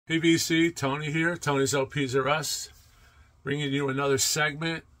Hey VC, Tony here, Tony's LPSRUS, bringing you another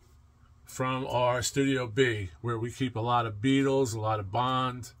segment from our Studio B, where we keep a lot of Beatles, a lot of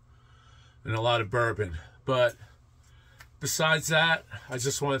Bond, and a lot of bourbon. But besides that, I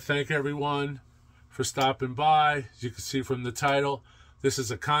just want to thank everyone for stopping by. As you can see from the title, this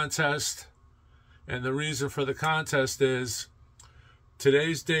is a contest, and the reason for the contest is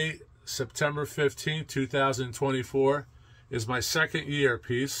today's date, September 15, 2024, is my second year,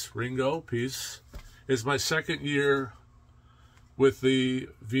 peace, Ringo, peace, is my second year with the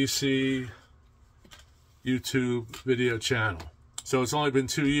VC YouTube video channel. So it's only been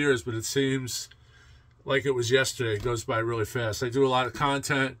 2 years, but it seems like it was yesterday. It goes by really fast. I do a lot of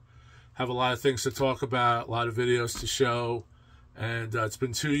content, have a lot of things to talk about, a lot of videos to show, and it's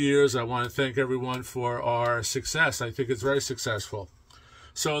been 2 years. I want to thank everyone for our success. I think it's very successful.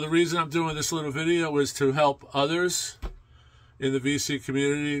 So the reason I'm doing this little video is to help others in the VC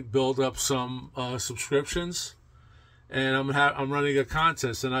community build up some subscriptions, and I'm running a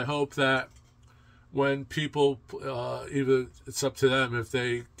contest, and I hope that when people, either it's up to them if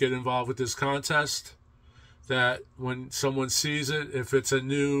they get involved with this contest, that when someone sees it, if it's a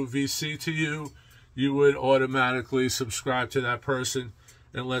new VC to you, you would automatically subscribe to that person,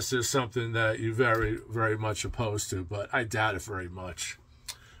 unless there's something that you very, very much opposed to, but I doubt it very much.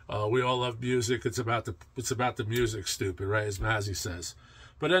 We all love music. It's about the music, stupid, right? As Mazzy says.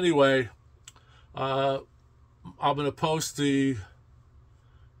 But anyway, I'm going to post the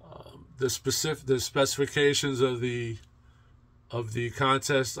specifications of the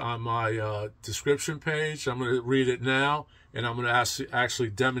contest on my description page. I'm going to read it now, and I'm going to actually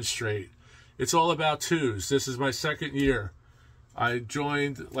demonstrate. It's all about twos. This is my second year. I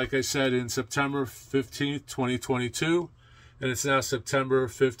joined, like I said, in September 15th, 2022. And it's now September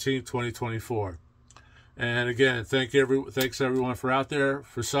 15, 2024. And again, thanks everyone for out there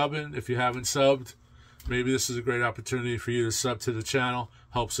for subbing. If you haven't subbed, maybe this is a great opportunity for you to sub to the channel.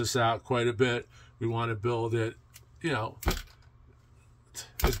 Helps us out quite a bit. We want to build it, you know,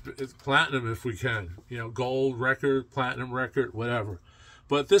 it's platinum if we can. You know, gold record, platinum record, whatever.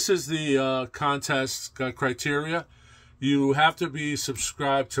 But this is the contest criteria. You have to be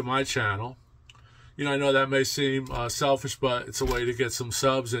subscribed to my channel. You know, I know that may seem selfish, but it's a way to get some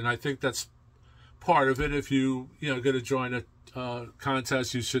subs, and I think that's part of it. If you're going to join a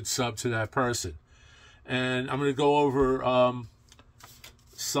contest, you should sub to that person. And I'm going to go over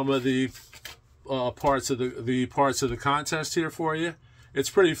some of the parts of the contest here for you.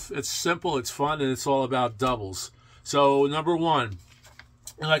 It's simple, it's fun, and it's all about doubles. So number one,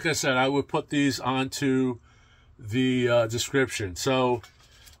 and like I said, I would put these onto the description. So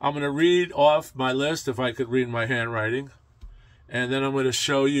I'm going to read off my list, if I could read my handwriting, and then I'm going to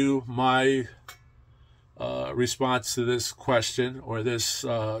show you my response to this question, or this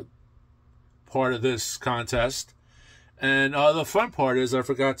part of this contest. And the fun part is, I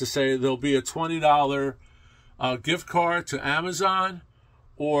forgot to say, there'll be a $20 gift card to Amazon,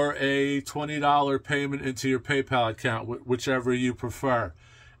 or a $20 payment into your PayPal account, whichever you prefer.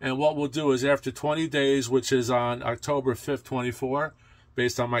 And what we'll do is, after 20 days, which is on October 5th, 24,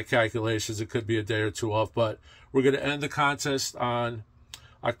 based on my calculations, it could be a day or two off, but we're going to end the contest on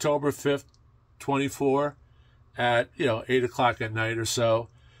October 5th, 24 at, 8 o'clock at night or so.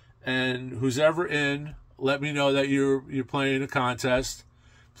 And who's ever in, let me know that you're playing a contest.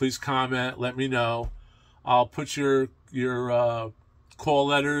 Please comment, let me know. I'll put your call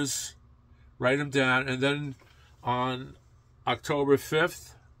letters, write them down, and then on October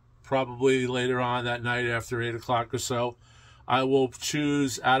 5th, probably later on that night after 8 o'clock or so, I will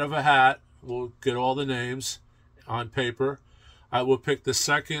choose out of a hat. We'll get all the names on paper. I will pick the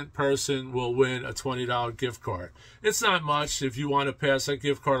second person will win a $20 gift card. It's not much. If you want to pass that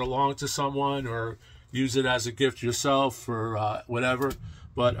gift card along to someone, or use it as a gift yourself, or whatever.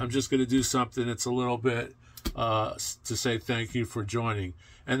 But I'm just going to do something that's a little bit to say thank you for joining.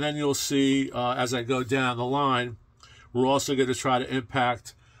 And then you'll see as I go down the line, we're also going to try to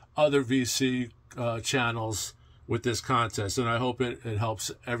impact other VC channels with this contest, and I hope it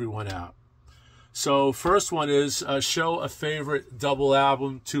helps everyone out. So first one is show a favorite double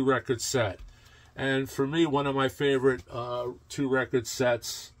album 2-record set. And for me, one of my favorite 2-record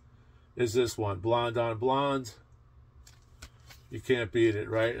sets is this one, Blonde on Blonde. You can't beat it,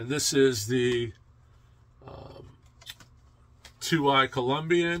 right? And this is the 2i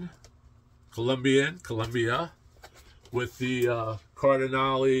Columbia, with the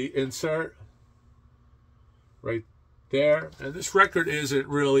Cardinale insert right there. And this record isn't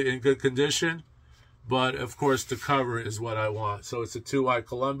really in good condition, but of course the cover is what I want. So it's a 2i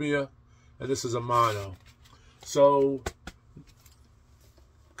Columbia, and this is a mono. So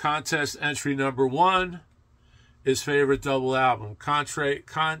Contest entry number 1 is favorite double album.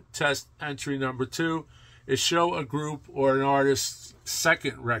 Contest entry number 2 is show a group or an artist's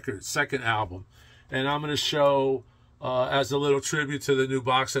second record, second album. And I'm going to show, as a little tribute to the new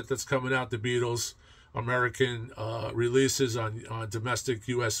box set that's coming out, the Beatles American releases on domestic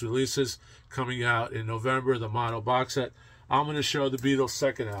U.S. releases coming out in November, the mono box set. I'm going to show the Beatles'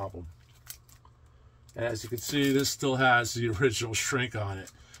 second album. As you can see, this still has the original shrink on it.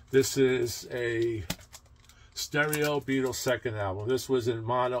 This is a stereo Beatles second album. This was in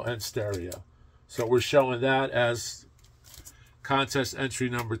mono and stereo. So we're showing that as contest entry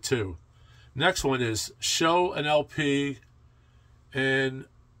number 2. Next one is show an LP and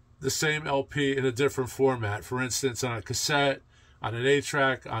the same LP in a different format. For instance, on a cassette, on an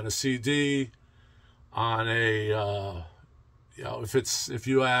 8-track, on a CD, on a if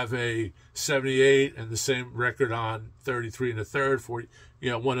you have a 78 and the same record on 33 1/3, 40,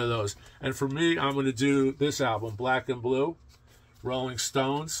 one of those. And for me, I'm going to do this album, Black and Blue, Rolling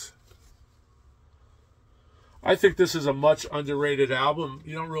Stones. I think this is a much underrated album.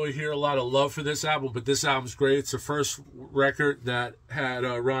 You don't really hear a lot of love for this album, but this album's great. It's the first record that had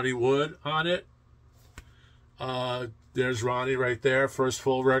Ronnie Wood on it. There's Ronnie right there. First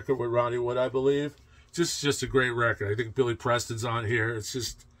full record with Ronnie Wood, I believe. Just a great record. I think Billy Preston's on here. It's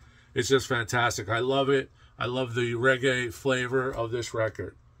just fantastic. I love it. I love the reggae flavor of this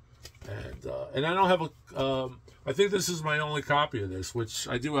record. And I don't have a. I think this is my only copy of this, which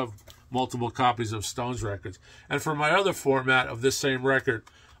I do have multiple copies of Stones records. And for my other format of this same record,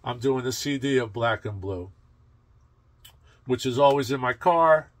 I'm doing the CD of Black and Blue, which is always in my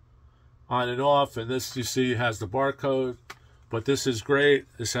car, on and off. And this, you see, has the barcode. But this is great.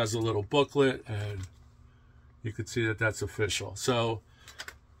 This has a little booklet, and you can see that that's official. So,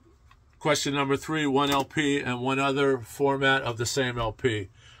 question number 3, one LP and one other format of the same LP.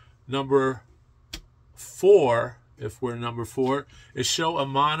 Number 4, if we're number 4, is show a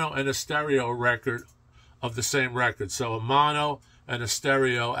mono and a stereo record of the same record. So a mono and a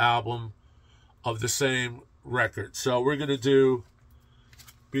stereo album of the same record. So we're going to do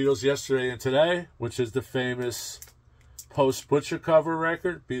Beatles Yesterday and Today, which is the famous post-Butcher cover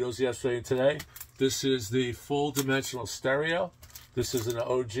record, Beatles Yesterday and Today. This is the full dimensional stereo. This is an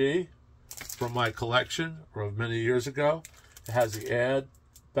OG from my collection from many years ago. It has the ad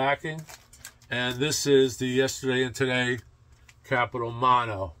backing. And this is the Yesterday and Today Capital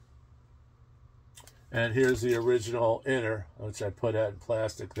Mono. And here's the original inner, which I put in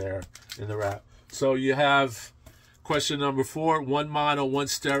plastic there in the wrap. So you have question number 4, one mono, one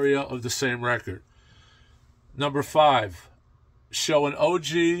stereo of the same record. Number 5, show an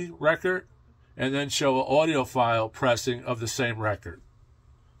OG record and then show an audiophile pressing of the same record.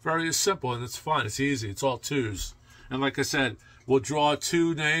 Very simple, and it's fun. It's easy. It's all 2s. And like I said, we'll draw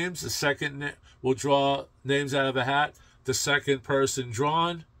 2 names. The second we'll draw names out of a hat. The second person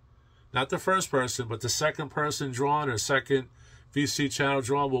drawn, not the first person, but the second person drawn or second VC channel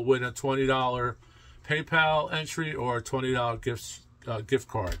drawn will win a $20 PayPal entry or a $20 gift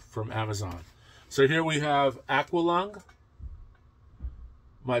card from Amazon. So here we have Aqualung,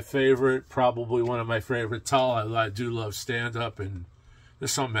 my favorite, probably one of my favorite tall. I do love stand-up, and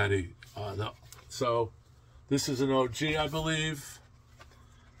there's so many. So this is an OG, I believe.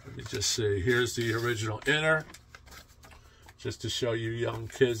 Let me just see. Here's the original inner, just to show you young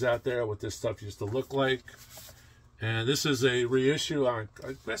kids out there what this stuff used to look like. And this is a reissue on,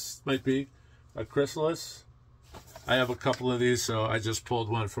 I guess might be a Chrysalis. I have a couple of these, so I just pulled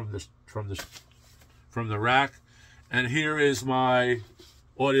one from the rack. And here is my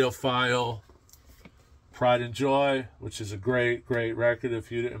audiophile Pride and Joy, which is a great record.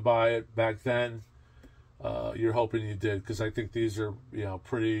 If you didn't buy it back then, you're hoping you did, because I think these are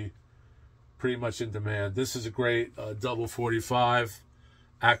pretty much in demand. This is a great double 45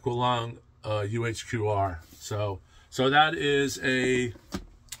 Aqualung UHQR. So that is a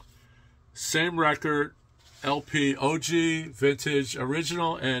same record, LP, OG, vintage,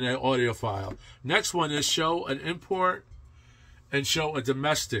 original, and an audiophile. Next one is show an import and show a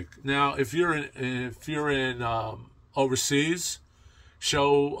domestic. Now, if you're in overseas,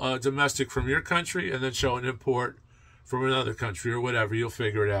 show a domestic from your country and then show an import from another country or whatever. You'll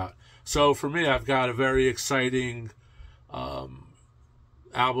figure it out. So for me, I've got a very exciting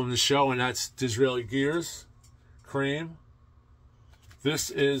album to show, and that's Disraeli Gears, Cream. This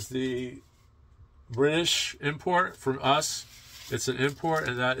is the British import from us. It's an import,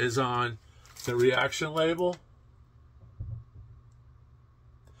 and that is on the Reaction label.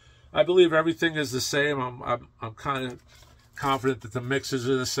 I believe everything is the same. I'm kind of confident that the mixes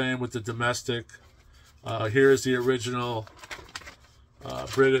are the same with the domestic. Here's the original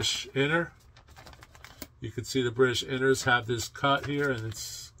British inner. You can see the British inners have this cut here, and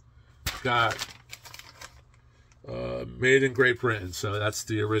it's got made in Great Britain, so that's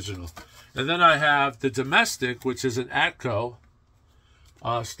the original. And then I have the domestic, which is an Atco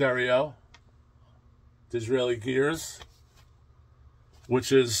stereo, Disraeli gears,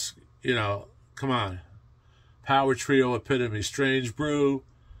 which is, you know, come on, power trio epitome. Strange Brew,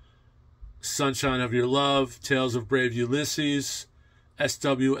 Sunshine of Your Love, Tales of Brave Ulysses,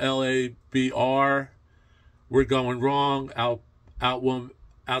 SWLABR, We're Going Wrong,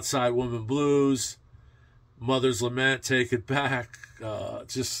 Outside Woman Blues, Mother's Lament, Take It Back,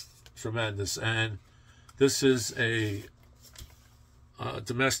 just tremendous. And this is a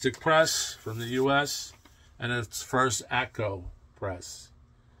domestic press from the U.S., and it's first Atco press,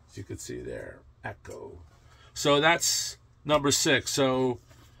 as you can see there, Atco. So that's number 6. So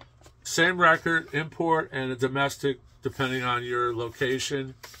same record, import and a domestic, depending on your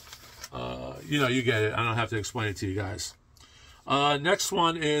location. You know, you get it. I don't have to explain it to you guys. Next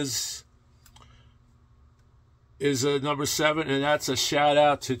one is number 7, and that's a shout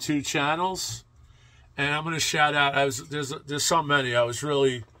out to 2 channels. And I'm going to shout out. There's so many. I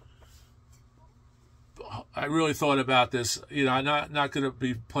really thought about this. You know, I'm not going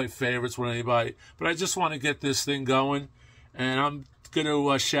to play favorites with anybody, but I just want to get this thing going. And I'm going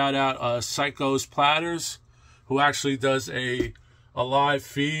to shout out Psycho's Platters, who actually does a live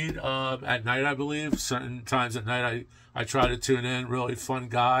feed at night, I believe. Certain times at night, I try to tune in. Really fun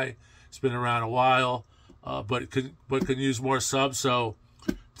guy. He's been around a while, but can use more subs. So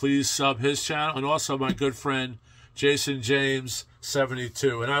please sub his channel, and also my good friend Jason James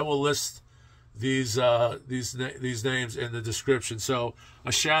 72. And I will list these names in the description. So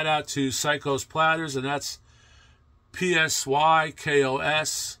a shout out to Psycho's Platters, and that's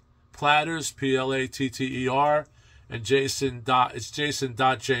PSYKOS Platters, PLATTER, and it's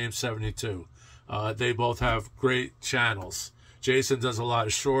Jason.James72. They both have great channels. Jason does a lot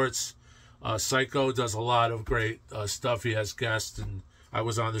of shorts. Psycho does a lot of great stuff. He has guests, and I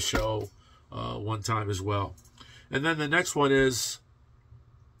was on the show one time as well. And then the next one is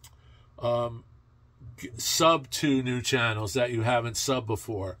sub to new channels that you haven't subbed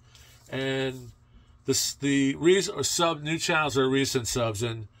before. And the reason sub new channels are recent subs,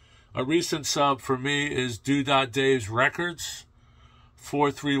 and a recent sub for me is Do.Dave's Records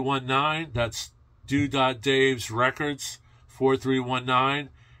 4319. That's Do.Dave's Records 4319,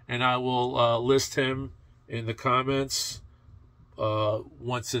 and I will list him in the comments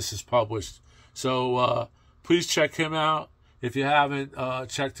once this is published. So please check him out. If you haven't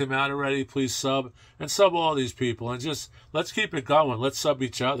checked him out already, please sub, and sub all these people, and just let's keep it going. Let's sub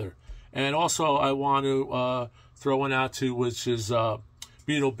each other. And also I want to throw one out to, which is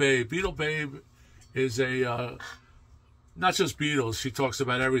Beetle Babe. Beetle Babe is a not just Beatles. She talks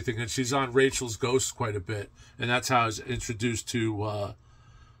about everything, and she's on Rachel's Ghost quite a bit, and that's how I was introduced to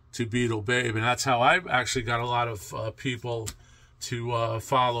Beetle Babe, and that's how I actually got a lot of people to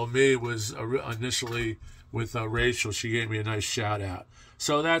follow me. Was initially with Rachel. She gave me a nice shout out.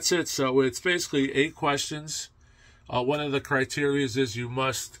 So that's it. So it's basically 8 questions. One of the criteria is you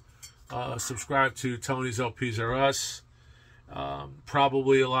must subscribe to Tony's LPSRUS.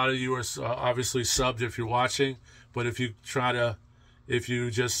 Probably a lot of you are obviously subbed if you're watching, but if you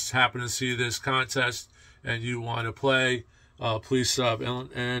just happen to see this contest and you want to play, please sub.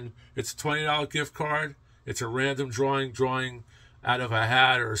 And it's a $20 gift card. It's a random drawing out of a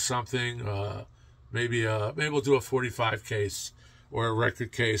hat or something. Maybe we'll do a 45 case or a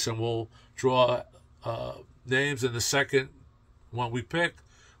record case, and we'll draw names. And the second one we pick,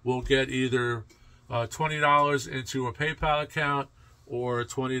 we'll get either $20 into a PayPal account or a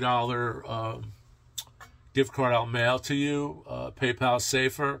 $20 gift card I'll mail to you. PayPal's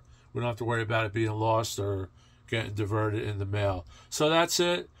safer. We don't have to worry about it being lost or getting diverted in the mail. So that's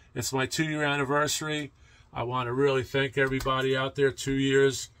it. It's my 2-year anniversary. I want to really thank everybody out there. 2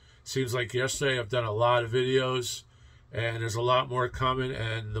 years seems like yesterday. I've done a lot of videos, and there's a lot more coming.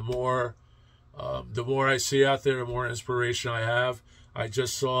 And the more I see out there, the more inspiration I have. I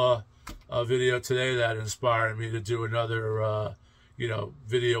just saw a video today that inspired me to do another,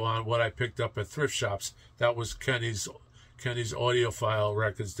 video on what I picked up at thrift shops. That was Kenny's Audiophile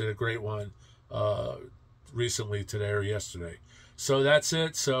Records did a great one recently, today or yesterday. So that's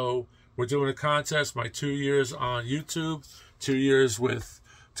it. So we're doing a contest. My 2 years on YouTube, 2 years with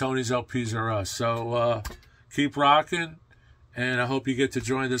Tony's LPSRUS. So keep rocking, and I hope you get to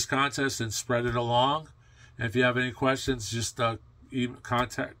join this contest and spread it along. And if you have any questions, just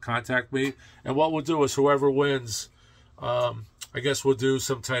contact me. And what we'll do is whoever wins, I guess we'll do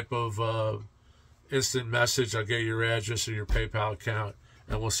some type of instant message. I'll get your address or your PayPal account,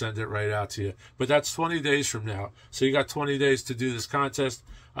 and we'll send it right out to you. But that's 20 days from now. So you got 20 days to do this contest.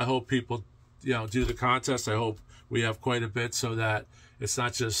 I hope people, do the contest. I hope we have quite a bit so that it's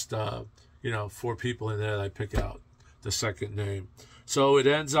not just, 4 people in there that I pick out the second name. So it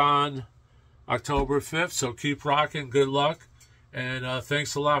ends on October 5th. So keep rocking. Good luck. And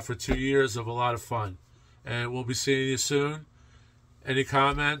thanks a lot for 2 years of a lot of fun. And we'll be seeing you soon. Any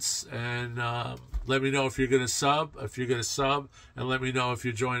comments? And let me know if you're going to sub. And let me know if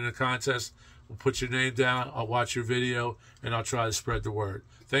you're joining the contest. We'll put your name down. I'll watch your video, and I'll try to spread the word.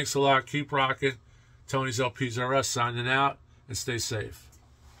 Thanks a lot. Keep rocking. Tony's LPSRUS signing out, and stay safe.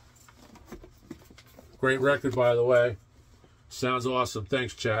 Great record, by the way. Sounds awesome.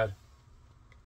 Thanks, Chad.